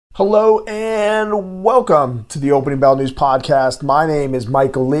Hello and welcome to the Opening Bell News Podcast. My name is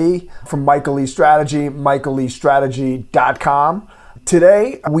Michael Lee from Michael Lee Strategy, michaelleestrategy.com.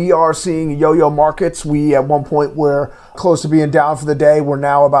 Today, we are seeing yo-yo markets. We at one point were close to being down for the day. We're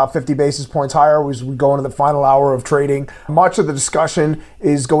now about 50 basis points higher as we go into the final hour of trading. Much of the discussion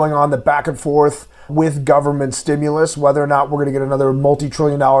is going on the back and forth with government stimulus, whether or not we're going to get another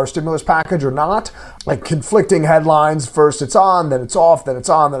multi-trillion-dollar stimulus package or not. Like conflicting headlines. First it's on, then it's off, then it's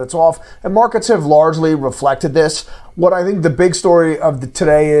on, then it's off. And markets have largely reflected this. What I think the big story of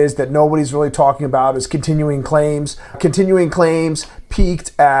today is that nobody's really talking about is continuing claims. Continuing claims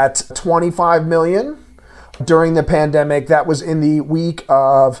peaked at 25 million during the pandemic. That was in the week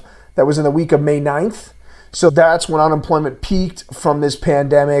of May 9th. So that's when unemployment peaked from this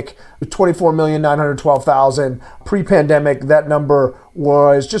pandemic, 24,912,000. Pre-pandemic, that number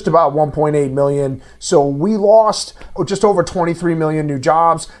was just about 1.8 million. So we lost just over 23 million new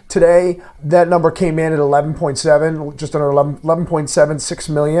jobs. Today, that number came in at 11.7, just under 11.76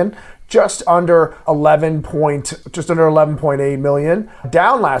 million. Just under 11.8 million.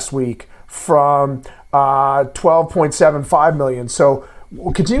 Down last week from 12.75 million. So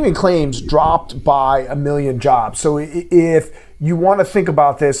continuing claims dropped by 1 million jobs. So if you want to think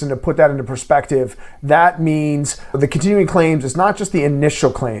about this and to put that into perspective, that means the continuing claims is not just the initial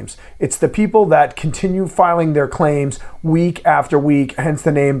claims. It's the people that continue filing their claims week after week, hence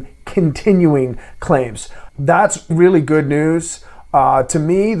the name continuing claims. That's really good news. To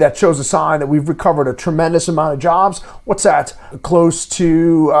me, that shows a sign that we've recovered a tremendous amount of jobs. What's that? Close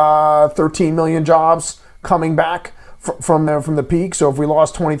to 13 million jobs coming back from the peak. So if we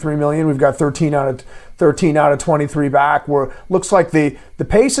lost 23 million, we've got 13 out of 23 back. Looks like the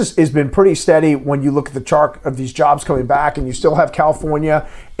pace has been pretty steady when you look at the chart of these jobs coming back, and you still have California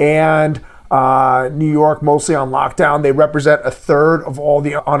and New York mostly on lockdown. They represent a third of all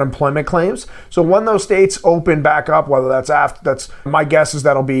the unemployment claims. So when those states open back up, whether that's my guess is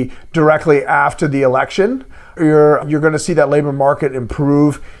that'll be directly after the election, you're going to see that labor market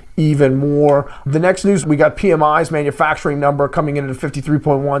improve even more. The next news, we got PMI's manufacturing number coming in at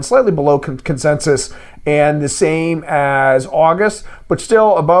 53.1, slightly below consensus, and the same as August, but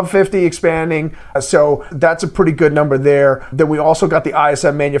still above 50, expanding. So that's a pretty good number there. Then we also got the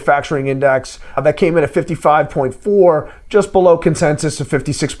ISM manufacturing index that came in at 55.4, just below consensus of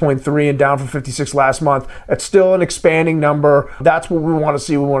 56.3 and down from 56 last month. It's still an expanding number. That's what we want to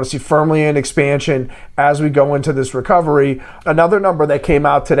see. We want to see firmly in expansion as we go into this recovery. Another number that came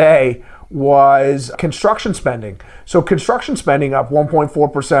out today was construction spending. So construction spending up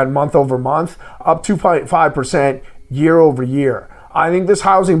 1.4% month over month, up 2.5% year over year. I think this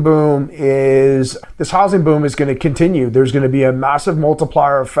housing boom is going to continue. There's going to be a massive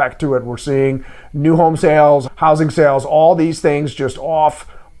multiplier effect to it. We're seeing new home sales, housing sales, all these things just off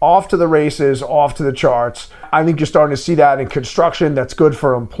to the races, off to the charts. I think you're starting to see that in construction. That's good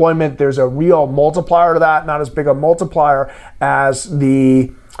for employment. There's a real multiplier to that, not as big a multiplier as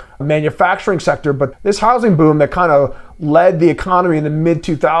the manufacturing sector, but this housing boom that kind of led the economy in the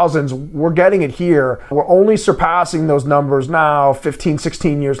mid-2000s, we're getting it here. We're only surpassing those numbers now, 15,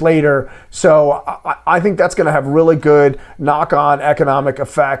 16 years later. So I think that's going to have really good knock-on economic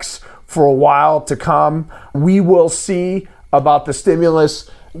effects for a while to come. We will see about the stimulus,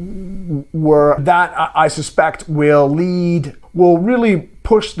 where that I suspect will really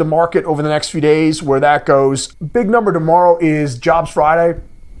push the market over the next few days where that goes. Big number tomorrow is Jobs Friday.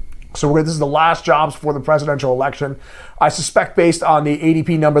 So this is the last jobs for the presidential election. I suspect based on the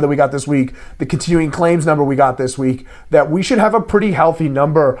ADP number that we got this week, the continuing claims number we got this week, that we should have a pretty healthy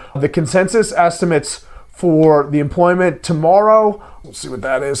number. The consensus estimates for the employment tomorrow, we'll see what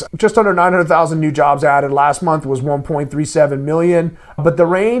that is. Just under 900,000 new jobs added. Last month was 1.37 million, but the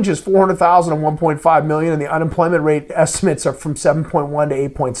range is 400,000 and 1.5 million, and the unemployment rate estimates are from 7.1 to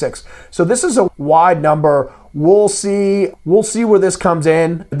 8.6. So this is a wide number. We'll see where this comes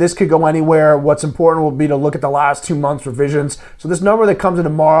in. This could go anywhere. What's important will be to look at the last 2 months revisions. So this number that comes in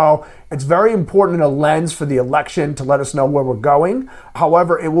tomorrow, it's very important in a lens for the election to let us know where we're going.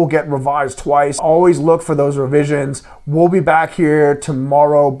 However, it will get revised twice. Always look for those revisions. We'll be back here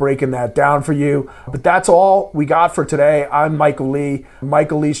tomorrow breaking that down for you. But that's all we got for today. I'm Michael Lee,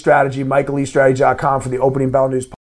 Michael Lee Strategy, michaelleestrategy.com for the Opening Bell News.